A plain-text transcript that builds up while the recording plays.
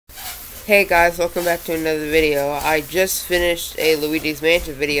Hey guys, welcome back to another video. I just finished a Luigi's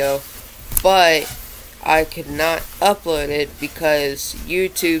Mansion video, but I could not upload it because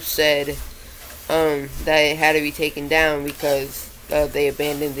YouTube said that it had to be taken down because they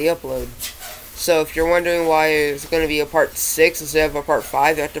abandoned the upload. So if you're wondering why it's going to be a part 6 instead of a part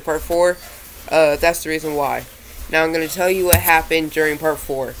 5 after part 4, that's the reason why. Now I'm going to tell you what happened during part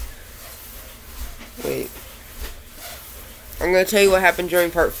 4. Wait. I'm going to tell you what happened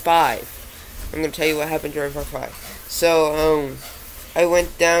during part 5. I'm going to tell you what happened during part 5. So, I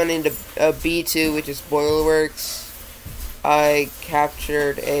went down into B2, which is Boilerworks. I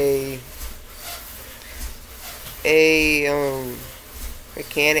captured a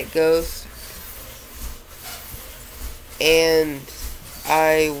mechanic ghost. And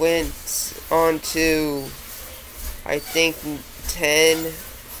I went on to, I think,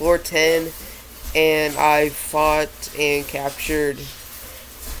 floor 10, and I fought and captured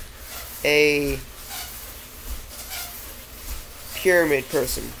a pyramid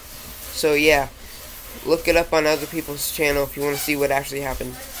person. So yeah, look it up on other people's channel if you want to see what actually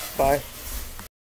happened. Bye.